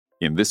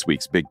In this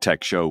week's Big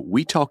Tech Show,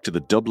 we talk to the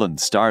Dublin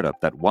startup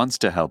that wants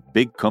to help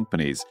big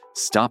companies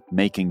stop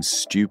making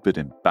stupid,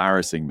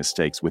 embarrassing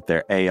mistakes with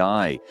their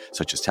AI,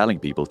 such as telling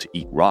people to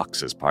eat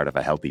rocks as part of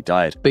a healthy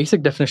diet.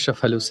 Basic definition of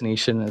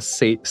hallucination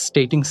is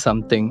stating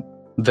something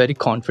very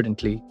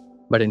confidently,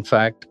 but in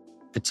fact,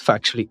 it's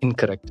factually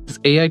incorrect. This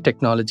AI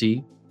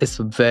technology is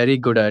very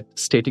good at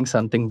stating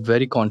something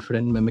very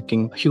confident,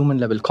 mimicking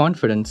human-level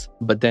confidence,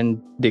 but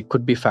then they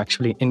could be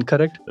factually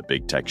incorrect. The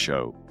Big Tech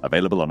Show,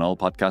 available on all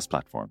podcast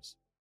platforms.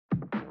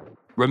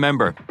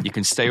 Remember, you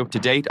can stay up to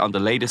date on the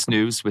latest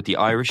news with the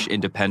Irish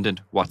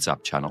Independent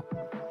WhatsApp channel.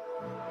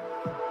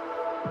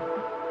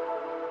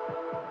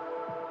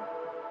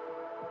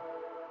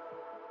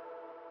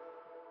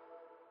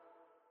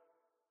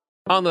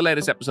 On the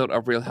latest episode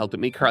of Real Health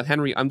with me, Carl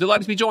Henry, I'm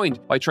delighted to be joined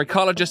by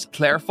trichologist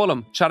Claire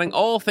Fulham, chatting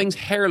all things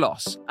hair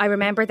loss. I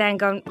remember then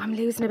going, I'm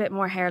losing a bit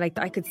more hair. Like,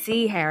 I could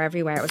see hair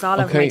everywhere. It was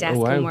all over my desk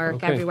and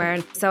work everywhere.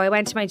 And so I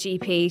went to my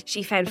GP.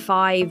 She found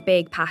 5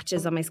 big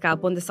patches on my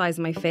scalp, one the size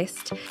of my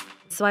fist.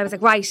 So I was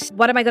like, right,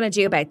 what am I going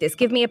to do about this?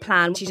 Give me a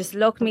plan. She just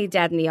looked me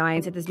dead in the eye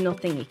and said, there's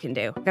nothing you can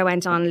do. I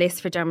went on a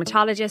list for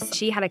dermatologists.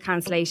 She had a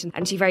cancellation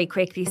and she very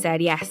quickly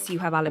said, yes, you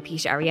have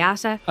alopecia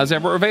areata. As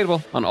ever,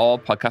 available on all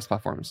podcast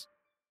platforms.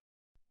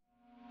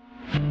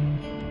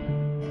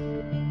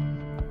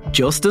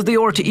 Just as the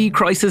RTE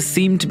crisis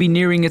seemed to be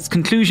nearing its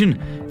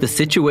conclusion, the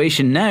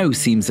situation now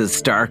seems as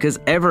stark as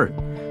ever.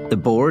 The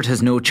board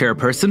has no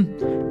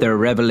chairperson. There are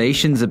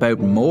revelations about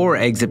more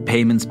exit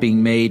payments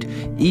being made,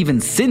 even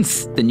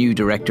since the new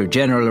Director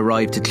General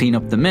arrived to clean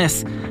up the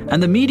mess,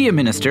 and the media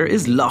minister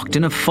is locked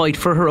in a fight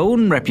for her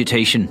own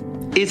reputation.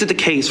 Is it the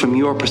case from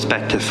your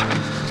perspective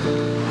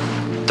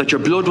that your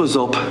blood was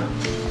up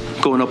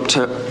going up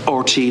to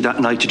RTE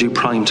that night to do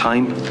prime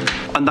time,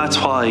 and that's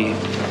why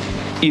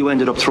you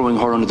ended up throwing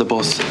her under the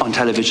bus on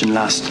television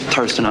last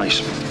Thursday night?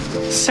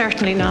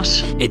 Certainly not.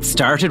 It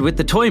started with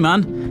the toy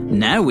man.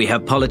 Now we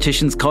have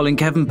politicians calling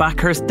Kevin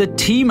Bakhurst the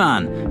tea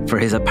man for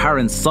his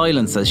apparent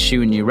silence as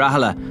Siún Ní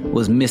Raghallaigh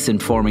was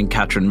misinforming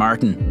Catherine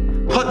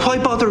Martin. Why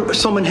bother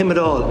summon him at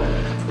all?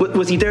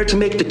 Was he there to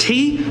make the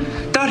tea?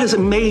 That is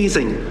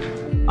amazing.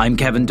 I'm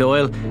Kevin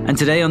Doyle, and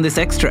today on this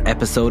extra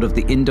episode of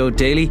the Indo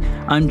Daily,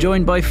 I'm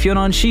joined by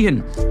Fionn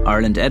Sheehan,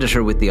 Ireland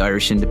editor with the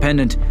Irish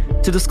Independent,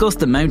 to discuss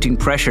the mounting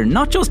pressure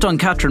not just on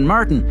Catherine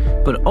Martin,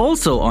 but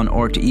also on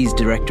RTE's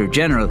Director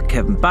General,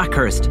 Kevin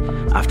Bakhurst,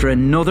 after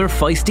another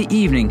feisty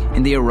evening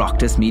in the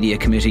Oireachtas Media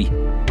Committee.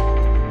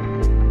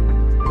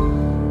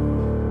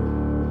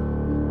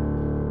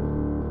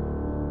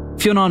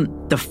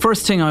 Fionn, the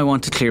first thing I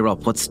want to clear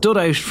up, what stood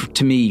out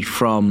to me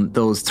from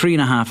those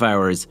 3.5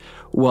 hours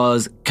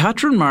was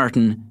Catherine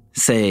Martin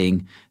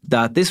saying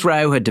that this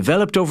row had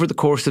developed over the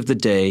course of the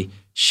day.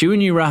 Siún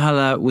Ní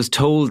Raghallaigh was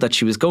told that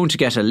she was going to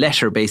get a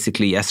letter,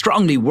 basically, a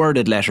strongly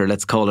worded letter,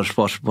 let's call it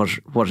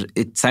what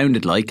it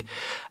sounded like,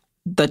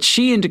 that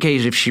she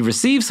indicated if she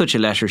received such a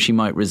letter, she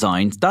might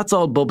resign. That's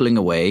all bubbling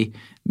away.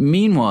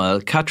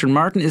 Meanwhile, Catherine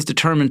Martin is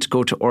determined to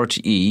go to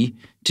RTE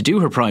to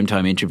do her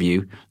primetime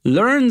interview,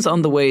 learns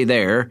on the way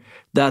there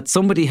that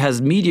somebody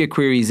has media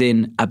queries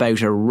in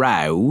about a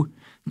row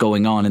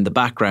going on in the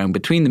background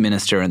between the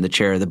minister and the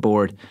chair of the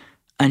board.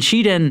 And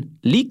she then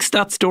leaks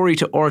that story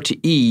to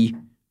RTE,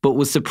 but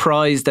was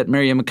surprised that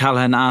Miriam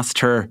McCallaghan asked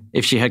her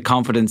if she had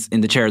confidence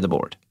in the chair of the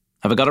board.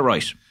 Have I got it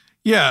right?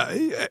 Yeah,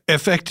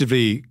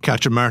 effectively,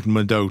 Catherine Martin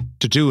went out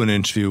to do an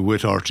interview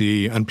with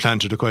RTE and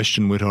planted a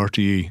question with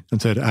RTE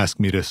and said, ask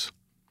me this.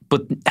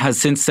 But has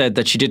since said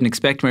that she didn't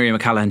expect Miriam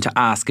McCallaghan to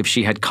ask if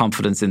she had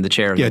confidence in the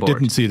chair of the board. Yeah,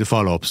 didn't see the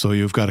follow-up. So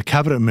you've got a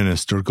cabinet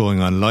minister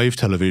going on live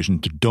television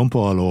to dump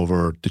all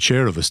over the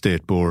chair of a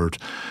state board,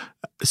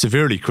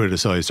 severely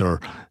criticise her,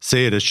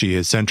 say that she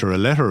has sent her a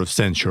letter of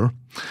censure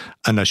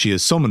and that she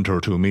has summoned her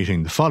to a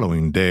meeting the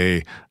following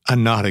day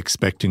and not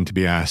expecting to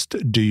be asked,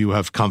 do you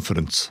have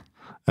confidence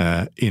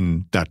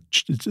in that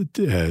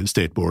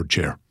state board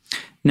chair?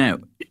 Now,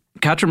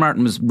 Catherine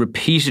Martin was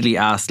repeatedly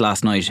asked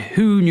last night,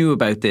 who knew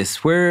about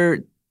this? Where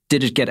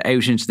did it get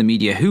out into the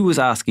media? Who was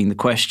asking the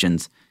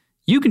questions?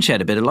 You can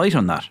shed a bit of light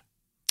on that.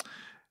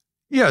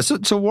 Yeah,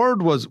 so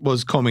word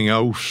was coming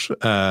out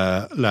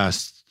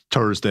last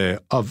Thursday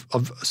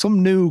of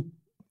some new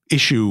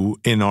issue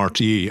in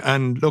RTE.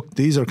 And look,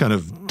 these are kind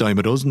of dime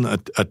a dozen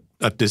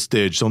at this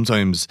stage.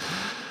 Sometimes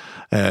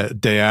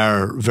they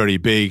are very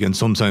big and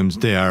sometimes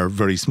they are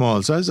very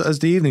small. So as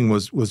the evening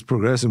was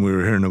progressing, we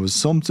were hearing there was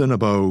something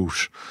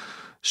about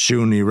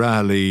Siún Ní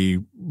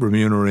Raghallaigh,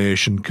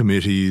 remuneration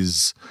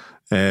committees,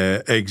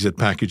 exit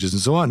packages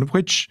and so on,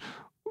 which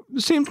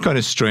seemed kind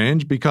of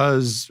strange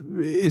because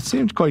it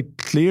seemed quite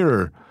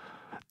clear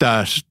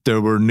that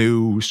there were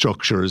new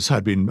structures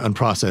and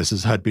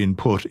processes had been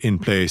put in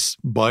place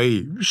by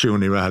Siún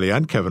Ní Raghallaigh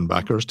and Kevin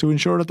Bakhurst to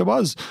ensure that there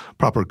was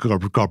proper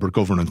corporate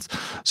governance.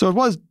 So it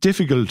was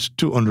difficult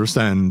to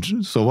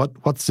understand. So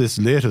what's this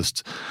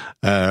latest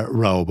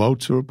row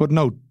about? So we're putting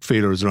out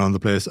feelers around the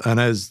place.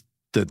 And as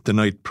the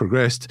night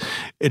progressed,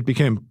 it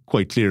became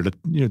quite clear that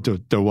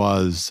there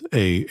was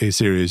a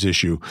serious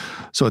issue.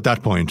 So at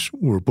that point,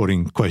 we were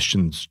putting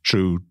questions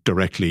through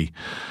directly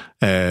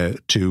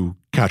to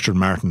Catherine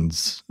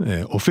Martin's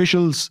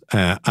officials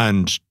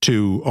and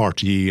to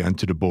RTE and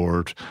to the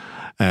board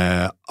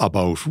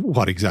about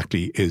what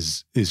exactly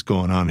is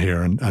going on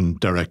here and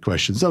direct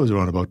questions. That was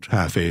around about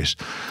 8:30.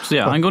 So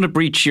I'm going to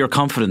breach your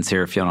confidence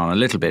here, Fionn, a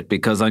little bit,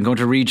 because I'm going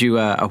to read you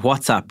a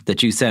WhatsApp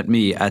that you sent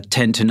me at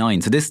 10 to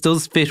 9. So this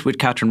does fit with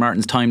Catherine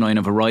Martin's timeline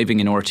of arriving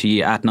in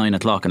RTE at 9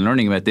 o'clock and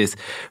learning about this,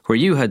 where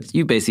you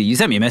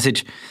sent me a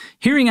message.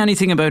 Hearing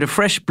anything about a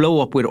fresh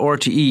blow-up with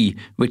RTE,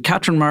 with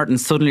Catherine Martin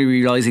suddenly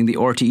realising the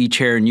RTE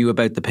chair knew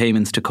about the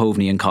payments to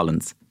Coveney and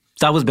Collins.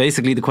 That was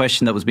basically the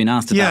question that was being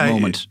asked at that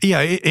moment.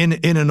 Yeah,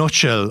 in a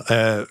nutshell,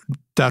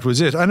 that was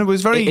it. And it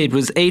was very... It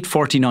was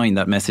 8:49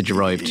 that message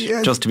arrived,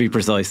 just to be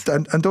precise.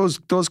 And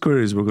those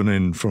queries were going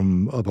in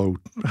from about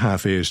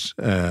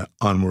 8:30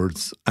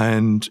 onwards.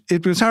 And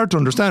it was hard to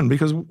understand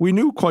because we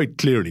knew quite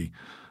clearly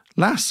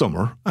last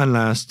summer and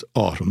last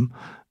autumn,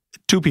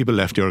 two people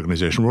left the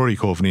organisation, Rory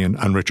Coveney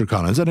and Richard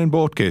Collins, and in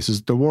both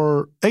cases there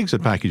were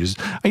exit packages.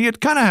 And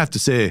you'd kind of have to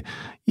say,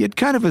 you'd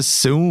kind of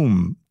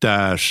assume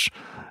that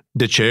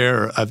the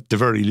chair, at the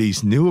very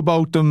least, knew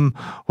about them,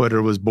 whether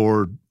it was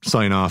board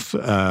sign-off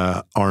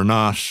or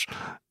not.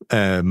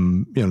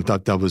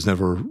 That was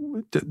never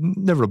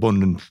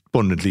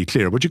abundantly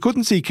clear. But you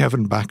couldn't see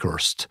Kevin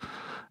Bakhurst,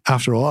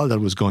 after all that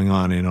was going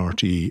on in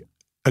RTE,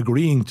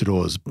 agreeing to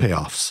those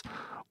payoffs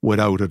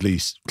without at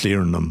least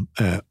clearing them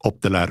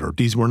up the ladder.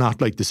 These were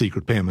not like the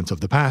secret payments of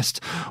the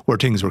past, where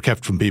things were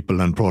kept from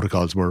people and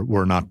protocols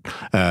were not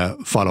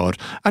followed.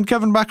 And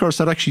Kevin Bakhurst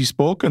had actually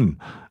spoken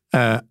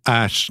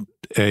at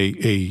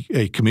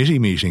a committee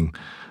meeting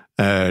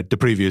the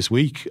previous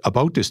week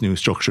about this new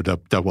structure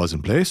that was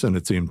in place, and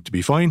it seemed to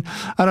be fine.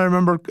 And I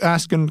remember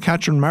asking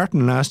Catherine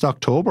Martin last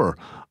October,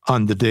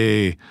 on the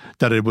day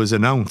that it was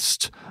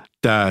announced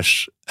that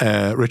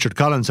Richard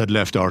Collins had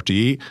left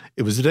RTE.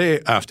 It was the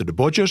day after the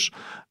budget.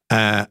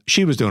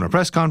 She was doing a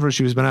press conference.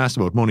 She was being asked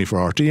about money for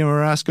RTE, and we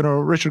were asking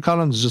her, Richard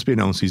Collins has just been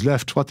announced he's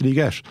left. What did he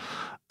get?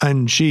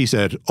 And she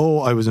said,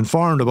 I was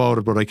informed about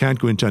it, but I can't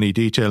go into any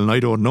detail and I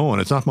don't know and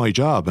it's not my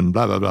job and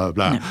blah, blah, blah,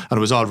 blah. Yeah. And it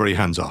was all very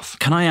hands-off.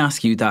 Can I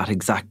ask you that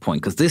exact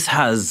point? Because this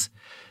has,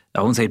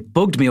 I won't say it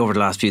bugged me over the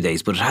last few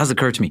days, but it has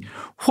occurred to me.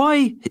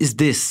 Why is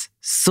this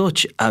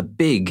such a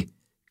big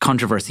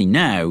controversy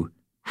now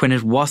when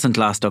it wasn't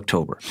last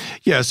October?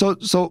 Yeah, so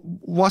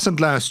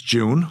wasn't last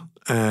June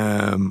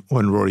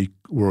when Rory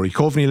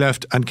Coveney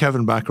left, and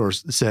Kevin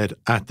Bakhurst said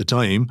at the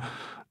time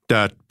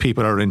that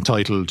people are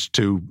entitled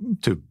to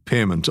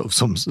payment of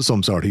some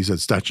sort. He said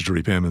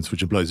statutory payments,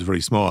 which implies a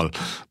very small,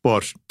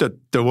 but that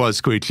there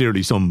was quite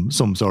clearly some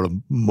sort of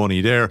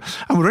money there.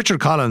 And with Richard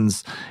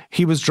Collins,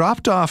 he was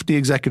dropped off the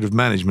executive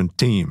management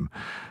team.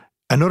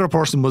 Another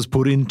person was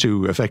put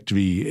into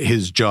effectively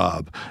his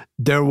job.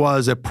 There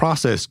was a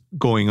process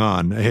going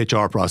on, a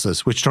HR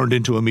process, which turned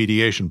into a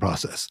mediation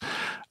process.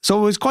 So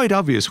it was quite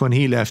obvious when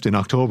he left in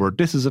October,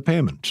 this is a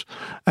payment.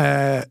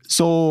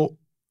 So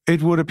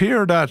it would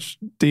appear that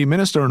the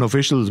minister and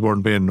officials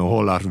weren't paying a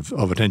whole lot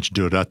of attention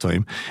to it at that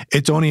time.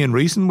 It's only in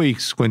recent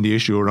weeks when the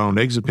issue around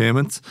exit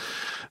payments,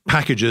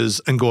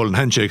 packages and golden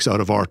handshakes out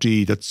of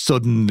RTE that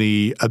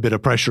suddenly a bit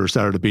of pressure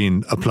started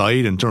being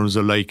applied in terms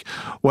of like,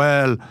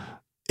 well,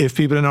 if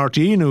people in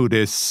RTE knew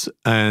this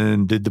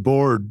and did the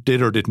board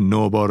did or didn't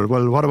know about it,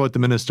 well, what about the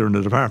minister and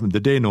the department?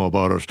 Did they know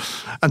about it?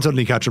 And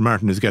suddenly Catherine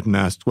Martin is getting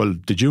asked, well,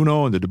 did you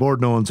know and did the board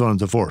know and so on and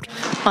so forth?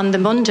 On the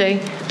Monday,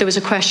 there was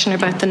a question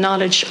about the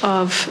knowledge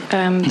of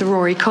the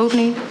Rory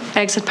Coveney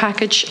exit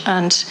package,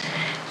 and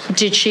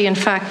did she in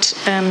fact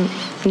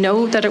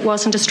know that it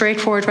wasn't a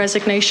straightforward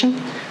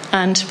resignation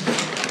and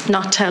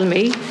not tell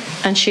me?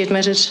 And she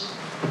admitted,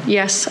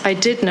 yes, I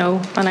did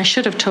know and I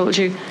should have told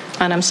you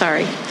and I'm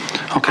sorry.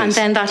 Okay. And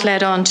then that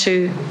led on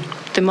to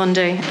the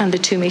Monday and the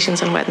two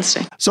meetings on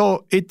Wednesday.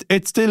 So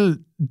it's still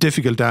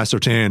difficult to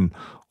ascertain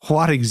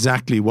what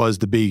exactly was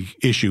the big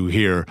issue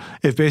here.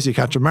 If basically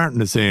Catherine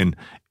Martin is saying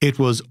it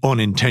was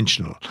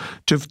unintentional.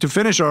 To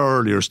finish our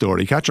earlier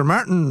story, Catherine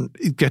Martin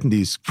is getting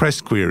these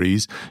press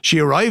queries. She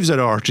arrives at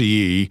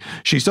RTE.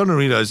 She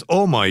suddenly realises,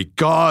 oh my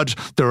God,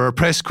 there are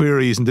press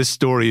queries and this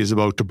story is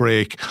about to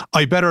break.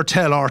 I better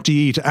tell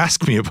RTE to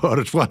ask me about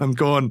it while I'm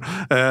going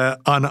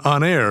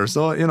on air.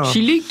 So, you know.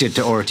 She leaked it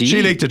to RTE.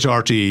 She leaked it to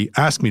RTE.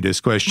 Ask me this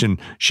question.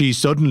 She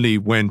suddenly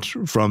went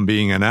from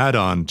being an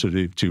add-on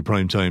to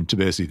prime time to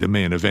basically the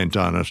main event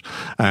on it,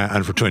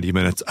 and for 20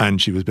 minutes.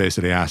 And she was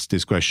basically asked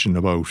this question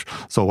about,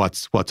 so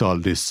what's all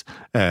this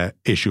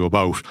issue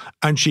about?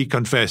 And she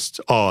confessed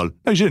all.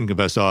 No, she didn't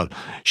confess all.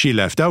 She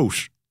left out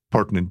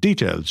pertinent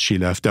details. She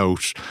left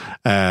out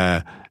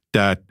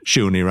that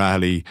Siún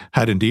Riley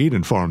had indeed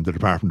informed the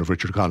department of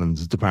Richard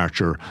Collins'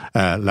 departure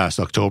last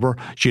October.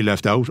 She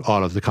left out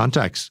all of the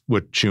contacts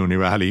with Siún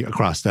Riley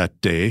across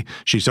that day.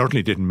 She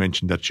certainly didn't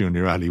mention that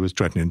Siún Riley was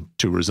threatening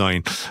to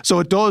resign. So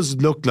it does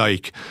look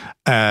like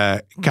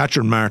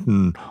Catherine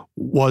Martin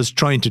was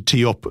trying to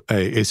tee up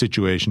a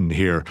situation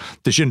here.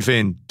 The Sinn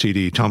Féin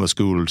TD, Thomas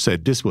Gould,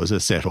 said this was a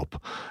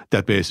setup,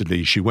 that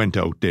basically she went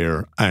out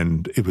there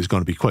and it was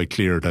going to be quite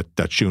clear that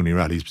Siún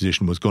Rally's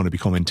position was going to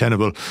become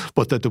untenable,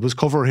 but that there was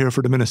cover here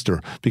for the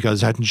minister,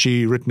 because hadn't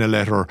she written a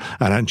letter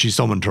and hadn't she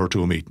summoned her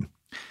to a meeting?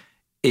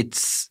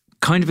 It's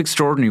kind of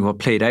extraordinary what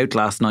played out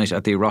last night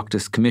at the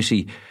Oireachtas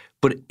committee,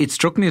 but it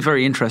struck me as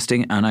very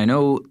interesting, and I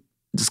know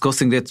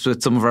discussing this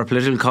with some of our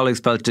political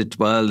colleagues felt that,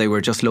 well, they were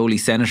just lowly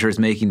senators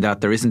making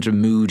that. There isn't a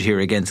mood here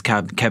against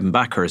Kevin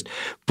Bakhurst.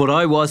 But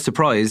I was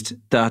surprised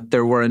that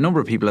there were a number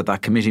of people at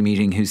that committee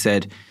meeting who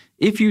said,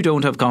 if you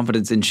don't have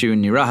confidence in Siún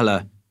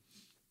Ní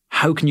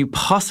how can you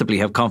possibly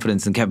have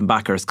confidence in Kevin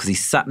Bakhurst? Because he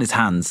sat in his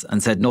hands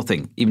and said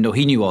nothing, even though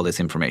he knew all this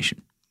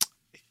information.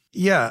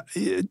 Yeah,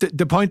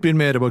 the point being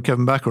made about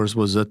Kevin Bakhurst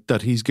was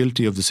that he's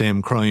guilty of the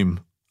same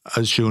crime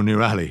as Siún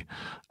Ní.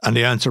 And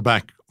the answer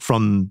back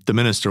from the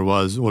minister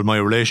was, well, my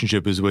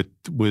relationship was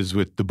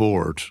with the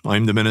board.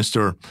 I'm the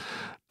minister.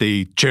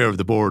 The chair of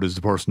the board is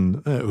the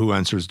person who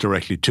answers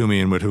directly to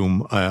me and with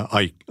whom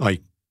I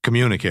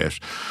communicate.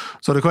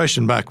 So the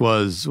question back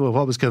was, well,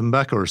 what was Kevin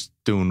Bakhurst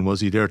doing?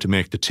 Was he there to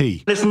make the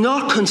tea? It's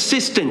not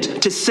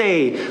consistent to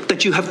say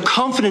that you have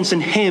confidence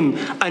in him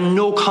and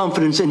no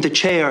confidence in the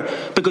chair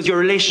because your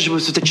relationship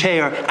was with the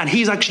chair and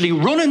he's actually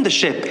running the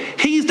ship.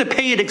 He's the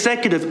paid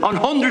executive on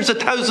hundreds of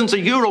thousands of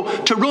euro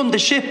to run the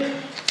ship.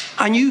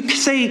 And you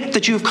say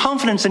that you have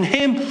confidence in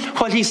him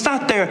while he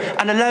sat there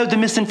and allowed the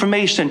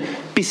misinformation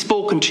be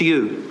spoken to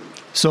you.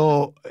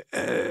 So,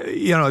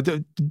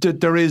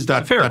 there is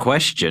that... Fair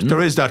question.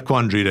 There is that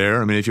quandary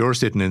there. I mean, if you're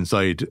sitting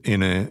inside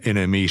in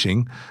a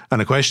meeting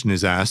and a question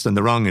is asked and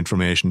the wrong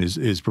information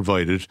is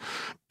provided,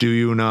 do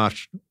you not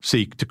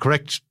seek to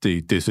correct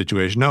the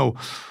situation? Now,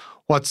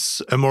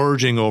 what's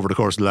emerging over the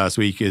course of last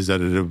week is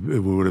that it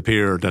would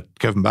appear that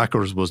Kevin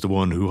Bakhurst was the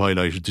one who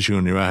highlighted to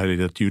Siún Ní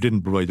that you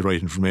didn't provide the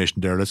right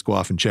information there. Let's go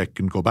off and check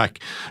and go back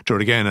to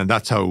it again. And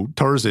that's how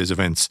Thursday's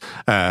events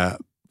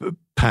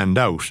panned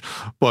out.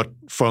 But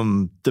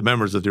from the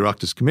members of the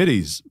Oireachtas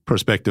committee's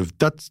perspective,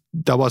 that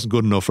wasn't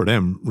good enough for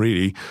them,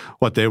 really.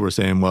 What they were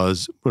saying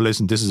was, well,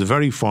 listen, this is a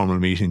very formal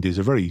meeting. These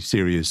are very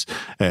serious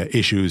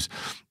issues.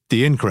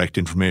 The incorrect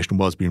information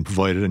was being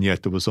provided, and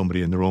yet there was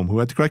somebody in the room who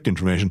had the correct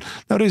information.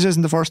 Now, this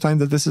isn't the first time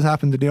that this has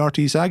happened in the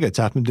RT saga. It's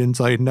happened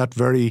inside in that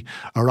very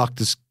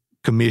Oireachtas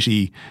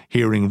committee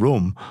hearing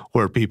room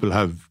where people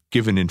have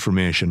given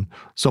information.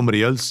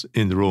 Somebody else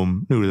in the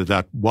room knew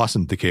that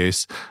wasn't the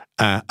case,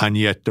 and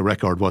yet the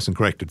record wasn't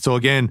corrected. So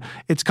again,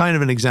 it's kind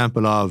of an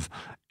example of,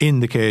 in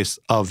the case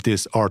of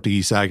this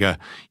RTE saga,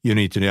 you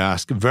need to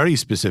ask very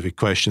specific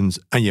questions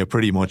and you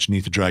pretty much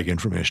need to drag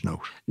information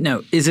out.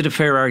 Now, is it a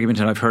fair argument,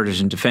 and I've heard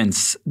it in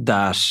defence,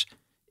 that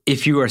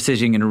if you are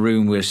sitting in a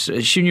room with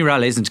Siún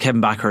Ní isn't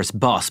Kevin Bakhurst's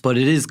boss, but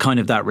it is kind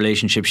of that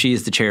relationship, she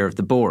is the chair of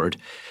the board,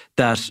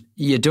 that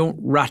you don't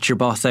rat your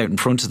boss out in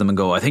front of them and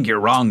go, I think you're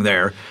wrong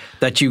there,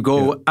 that you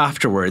go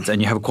afterwards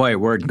and you have a quiet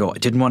word and go, I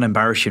didn't want to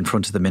embarrass you in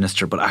front of the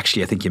minister, but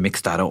actually I think you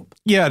mixed that up.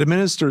 Yeah, the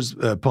minister's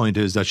point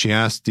is that she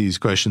asked these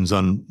questions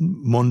on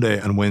Monday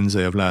and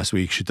Wednesday of last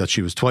week, that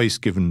she was twice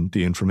given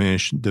the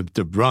information,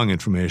 the wrong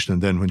information,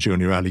 and then when Siún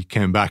Ní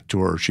came back to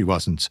her, she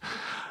wasn't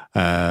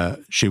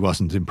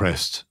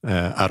impressed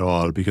at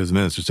all, because the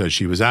minister said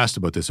she was asked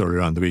about this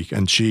earlier on in the week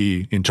and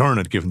she in turn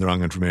had given the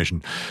wrong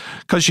information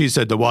because she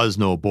said there was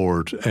no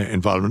board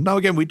involvement. Now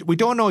again, we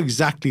don't know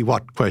exactly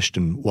what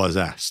question was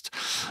asked.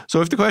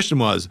 So if the question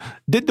was,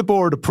 did the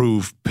board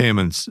approve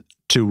payments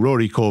to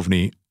Rory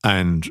Coveney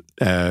and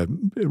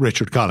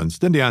Richard Collins,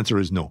 then the answer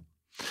is no.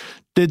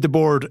 Did the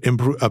board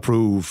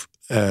approve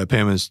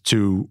payments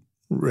to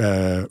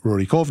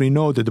Rory Coveney?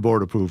 No. Did the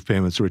board approve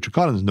payments to Richard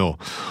Collins? No.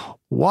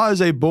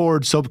 Was a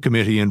board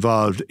subcommittee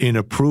involved in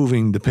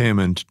approving the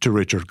payment to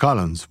Richard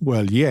Collins?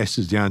 Well, yes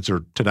is the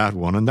answer to that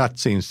one, and that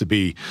seems to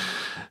be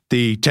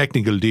the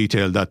technical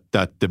detail that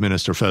the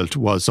minister felt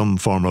was some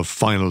form of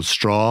final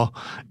straw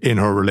in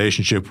her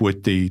relationship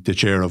with the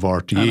chair of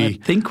RTE. And I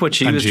think what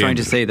she was trying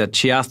to say, that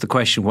she asked the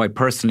question why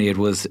personally it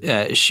was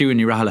Siún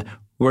Ní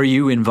were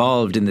you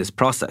involved in this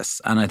process?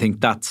 And I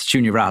think that's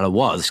Siún Ní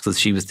was, because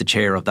she was the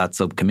chair of that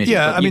subcommittee.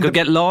 Yeah, but you could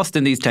get lost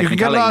in these technicalities.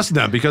 You could get lost in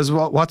that, because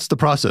what's the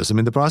process? I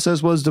mean, the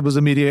process was, there was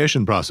a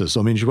mediation process.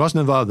 I mean, she wasn't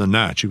involved in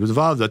that. She was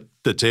involved at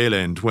the tail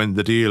end when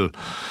the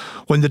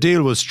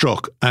deal was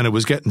struck and it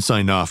was getting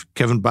signed off.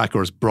 Kevin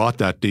Bakhurst brought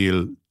that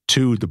deal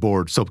to the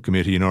board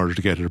subcommittee in order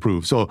to get it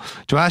approved. So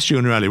to ask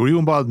Siún Ní, were you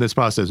involved in this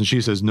process? And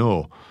she says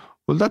no.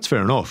 Well, that's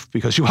fair enough,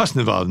 because she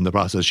wasn't involved in the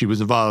process. She was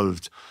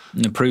involved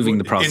in approving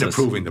the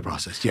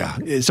process. Yeah.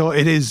 So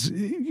it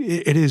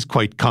is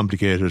quite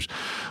complicated.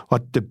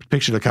 What the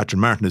picture that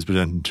Catherine Martin is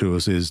presenting to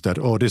us is that,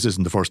 this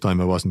isn't the first time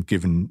I wasn't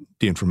given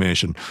the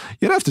information.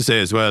 You'd have to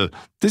say as well,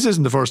 this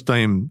isn't the first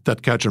time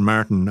that Catherine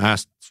Martin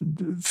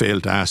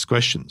failed to ask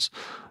questions.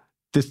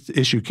 This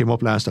issue came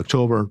up last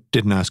October,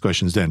 didn't ask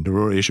questions then.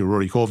 The issue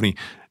Rory Coveney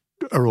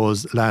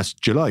arose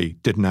last July,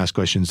 didn't ask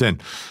questions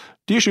then.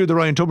 The issue of the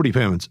Ryan Tubridy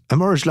payments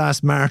emerged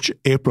last March,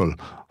 April,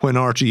 when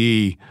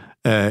RTE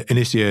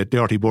the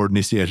RT board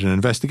initiated an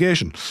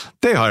investigation.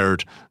 They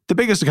hired the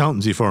biggest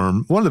accountancy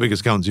firm, one of the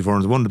biggest accountancy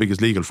firms, one of the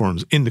biggest legal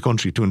firms in the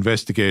country to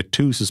investigate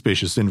 2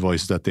 suspicious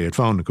invoices that they had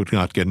found and could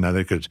not get an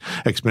adequate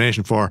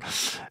explanation for.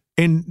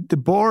 The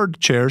board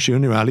chair,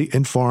 Siún Ní Raghallaigh,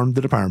 informed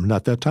the department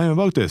at that time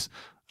about this.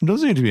 There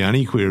doesn't seem to be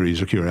any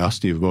queries or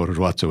curiosity about it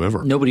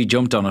whatsoever. Nobody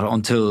jumped on it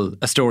until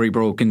a story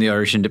broke in the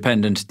Irish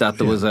Independent that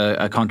there was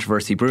a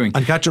controversy brewing.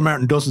 And Catherine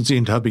Martin doesn't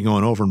seem to have been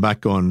going over and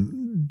back going,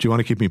 do you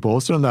want to keep me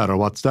posted on that, or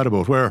what's that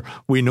about? Where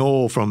we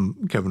know from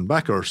Kevin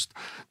Bakhurst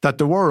that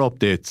there were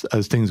updates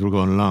as things were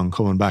going along,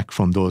 coming back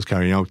from those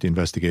carrying out the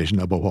investigation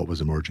about what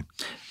was emerging.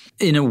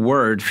 In a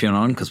word,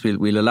 Fionn, because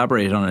we'll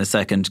elaborate on it in a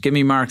second, give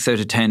me marks out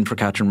of 10 for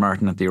Catherine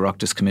Martin at the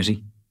Oireachtas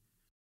Committee.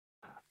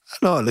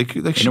 No, like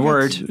in a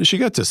word, she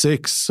gets a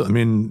 6. I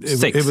mean,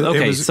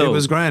 it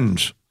was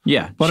grand.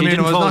 Yeah, but she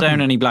didn't fall down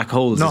nothing. Any black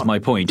holes. Is my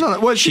point. No,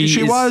 well,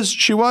 she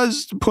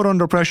was put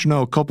under pressure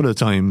now a couple of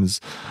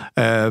times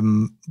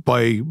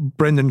by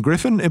Brendan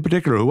Griffin in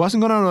particular, who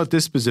wasn't going on about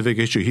this specific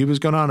issue. He was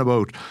going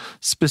on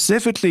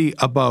specifically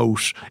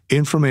about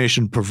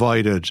information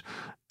provided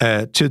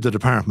to the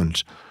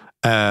department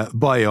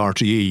by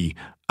RTE.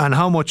 And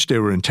how much they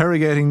were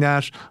interrogating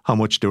that, how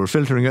much they were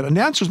filtering it. And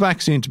the answers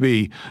back seemed to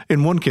be,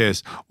 in one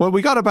case, well,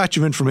 we got a batch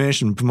of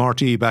information from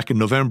RTE back in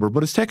November,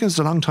 but it's taken us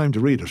a long time to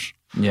read it.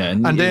 Yeah,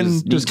 and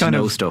then there's kind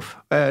of stuff.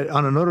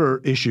 On another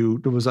issue,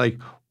 there was like,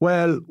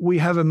 well, we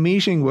have a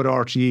meeting with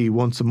RTE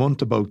once a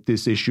month about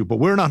this issue, but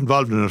we're not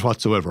involved in it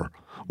whatsoever.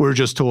 We're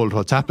just told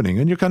what's happening.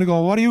 And you're kind of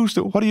going, what are you,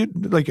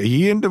 like, are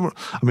you in the,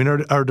 I mean, are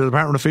the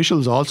department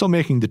officials also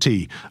making the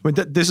tea? I mean,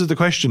 this is the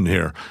question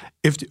here.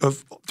 If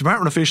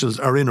department officials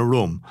are in a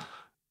room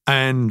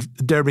and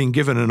they're being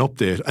given an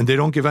update and they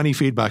don't give any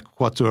feedback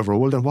whatsoever,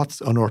 well, then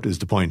what on earth is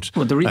the point?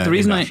 Well, the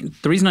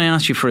reason I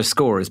asked you for a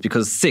score is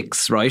because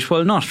 6, right?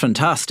 Well, not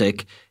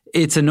fantastic.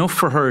 It's enough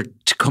for her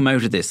to come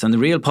out of this. And the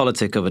real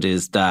politic of it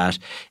is that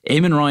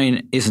Eamon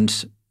Ryan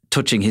isn't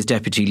touching his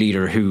deputy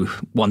leader who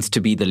wants to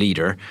be the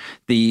leader.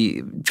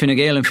 The Fine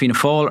Gael and Fianna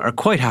Fáil are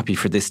quite happy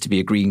for this to be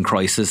a green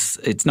crisis.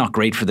 It's not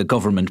great for the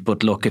government,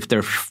 but look, if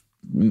the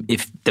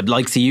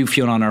likes of you,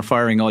 Fionn, are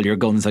firing all your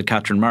guns at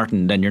Catherine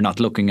Martin, then you're not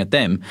looking at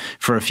them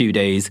for a few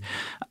days.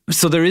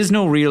 So there is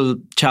no real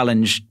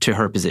challenge to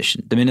her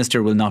position. The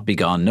minister will not be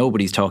gone.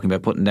 Nobody's talking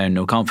about putting down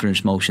no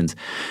confidence motions.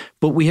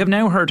 But we have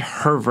now heard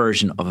her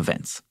version of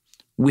events.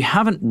 We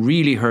haven't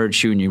really heard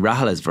Siún Ní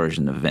Raghallaigh's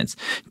version of events.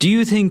 Do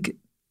you think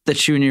that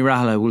Siún Ní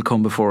Raghallaigh will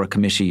come before a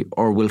committee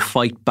or will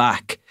fight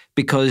back?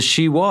 Because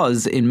she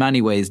was, in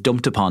many ways,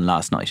 dumped upon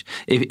last night.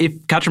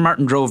 If Catherine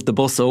Martin drove the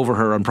bus over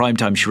her on prime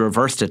time, she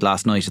reversed it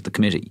last night at the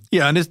committee.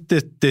 Yeah, and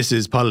this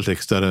is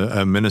politics, that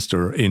a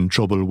minister in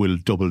trouble will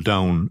double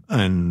down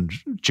and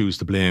choose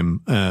to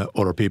blame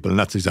other people. And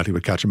that's exactly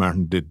what Catherine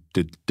Martin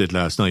did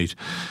last night.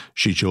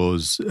 She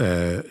chose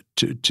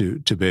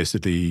to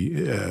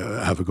basically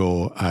have a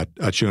go at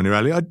Siún Ní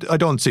Raghallaigh. I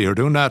don't see her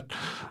doing that.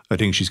 I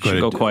think she's quite.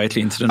 She'll go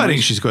quietly into the night. I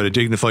think she's quite a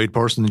dignified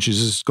person, and she's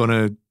just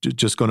going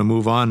to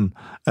move on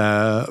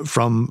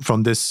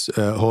from this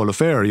whole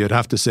affair. You'd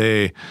have to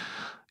say,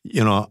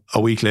 a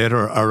week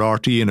later, are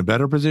RTE in a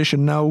better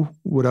position now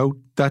without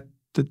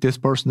this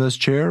person as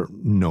chair?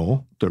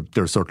 No,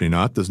 they're certainly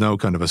not. There's now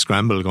kind of a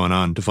scramble going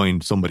on to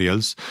find somebody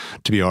else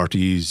to be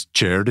RTE's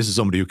chair. This is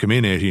somebody who came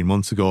in 18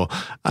 months ago,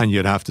 and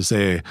you'd have to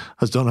say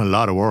has done a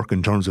lot of work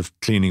in terms of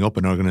cleaning up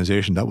an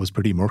organisation that was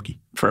pretty murky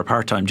for a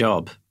part-time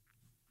job.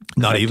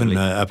 Not even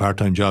a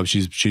part-time job.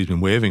 She's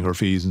been waiving her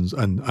fees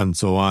and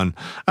so on,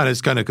 and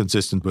it's kind of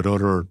consistent with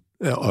other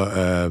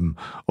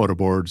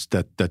boards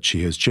that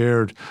she has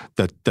chaired.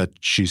 That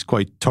she's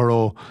quite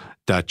thorough.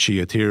 That she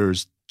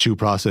adheres to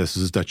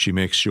processes. That she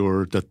makes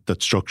sure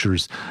that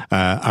structures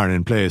are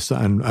in place,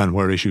 and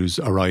where issues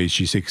arise,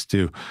 she seeks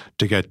to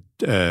get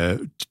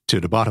to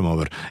the bottom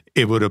of it.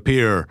 It would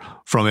appear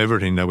from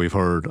everything that we've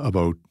heard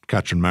about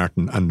Catherine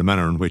Martin and the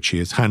manner in which she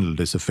has handled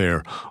this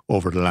affair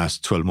over the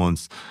last 12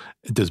 months.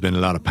 There's been a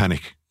lot of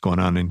panic going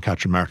on in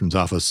Catherine Martin's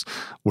office.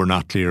 We're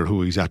not clear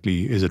who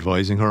exactly is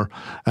advising her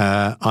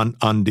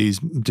on these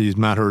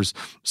matters.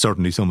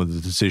 Certainly some of the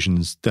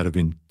decisions that have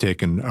been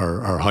taken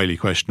are highly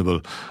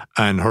questionable,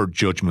 and her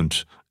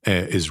judgment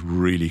is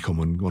really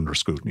coming under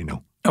scrutiny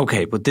now.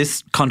 Okay, but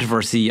this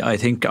controversy, I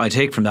think I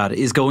take from that,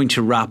 is going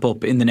to wrap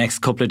up in the next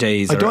couple of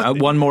days, or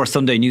one more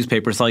Sunday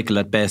newspaper cycle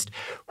at best.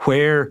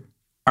 Where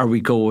are we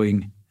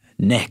going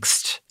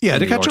next? Yeah,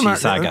 the Catherine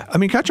Martin saga. I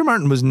mean, Catherine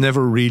Martin was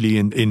never really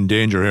in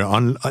danger here,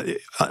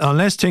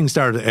 unless things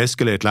started to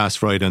escalate last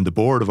Friday and the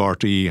board of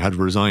RTE had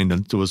resigned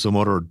and there was some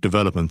other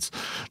developments.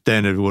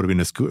 Then it would have been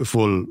a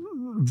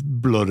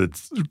full-blooded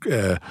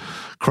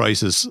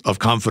crisis of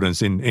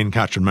confidence in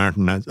Catherine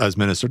Martin as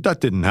minister.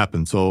 That didn't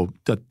happen, so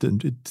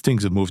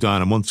things have moved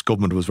on. And once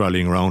government was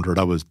rallying around her,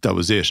 that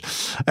was it.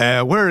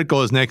 Where it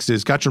goes next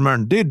is Catherine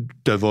Martin did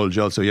divulge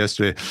also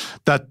yesterday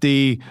that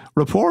the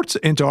reports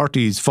into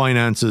RTE's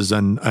finances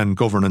and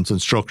governance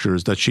and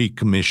structures that she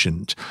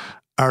commissioned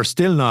are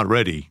still not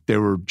ready. They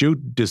were due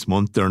this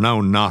month. They're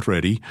now not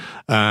ready.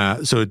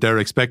 So they're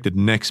expected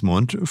next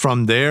month.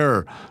 From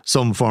there,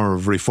 some form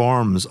of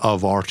reforms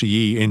of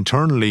RTE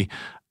internally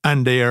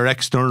and their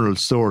external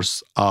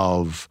source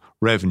of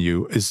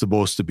revenue is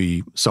supposed to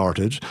be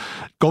sorted.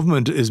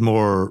 Government is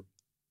more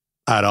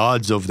at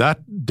odds of that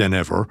than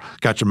ever.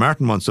 Catherine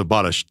Martin wants to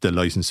abolish the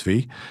licence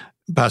fee.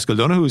 Pascal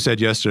Donoghue said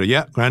yesterday,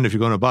 yeah, grand, if you're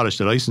going to abolish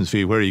the licence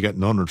fee, where are you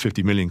getting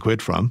 150 million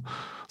quid from?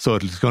 So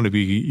it's going to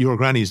be, your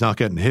granny's not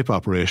getting a hip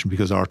operation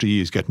because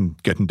RTE is getting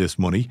this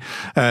money.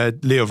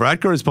 Leo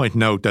Varadkar is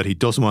pointing out that he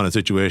doesn't want a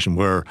situation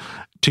where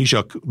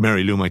Taoiseach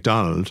Mary Lou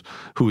MacDonald,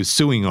 who is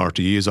suing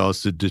RTE, is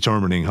also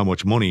determining how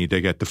much money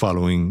they get the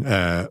following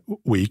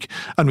week.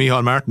 And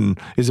Micheál Martin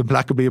is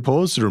implacably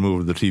opposed to the removal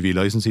of the TV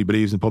licence. He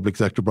believes in public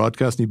sector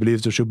broadcast and he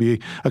believes there should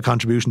be a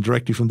contribution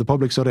directly from the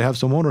public so they have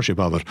some ownership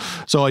of it.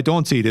 So I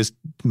don't see this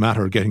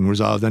matter getting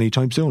resolved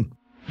anytime soon.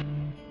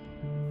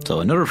 So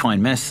another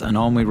fine mess, and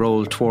on we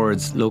roll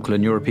towards local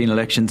and European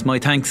elections. My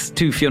thanks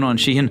to Fionn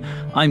Sheehan.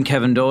 I'm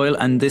Kevin Doyle,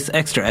 and this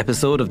extra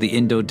episode of the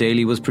Indo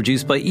Daily was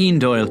produced by Ian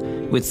Doyle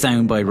with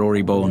sound by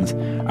Rory Bones.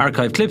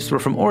 Archive clips were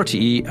from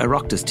RTE,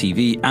 Oireachtas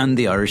TV and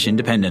the Irish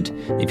Independent.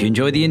 If you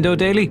enjoy the Indo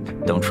Daily,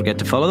 don't forget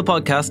to follow the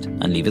podcast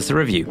and leave us a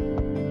review.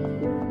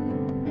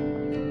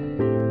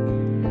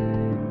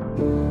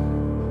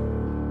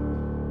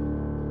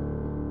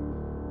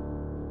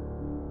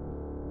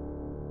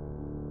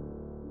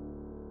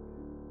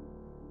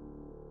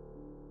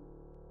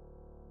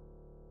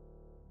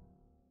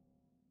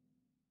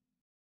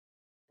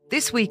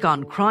 This week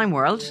on Crime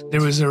World.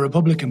 There was a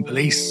Republican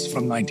police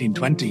from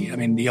 1920. I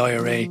mean, the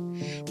IRA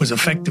was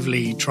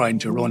effectively trying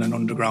to run an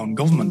underground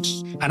government.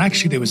 And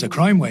actually, there was a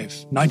crime wave.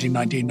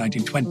 1919,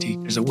 1920,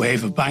 there's a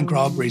wave of bank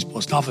robberies,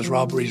 post office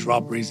robberies,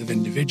 robberies of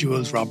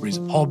individuals, robberies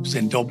of pubs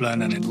in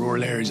Dublin and in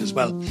rural areas as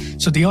well.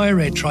 So the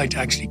IRA tried to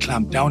actually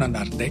clamp down on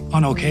that. They,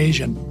 on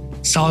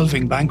occasion,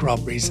 solving bank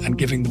robberies and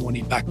giving the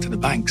money back to the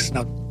banks.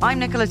 Now, I'm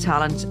Nicola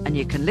Tallant, and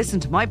you can listen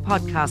to my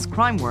podcast,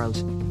 Crime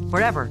World,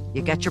 wherever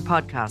you get your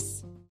podcasts.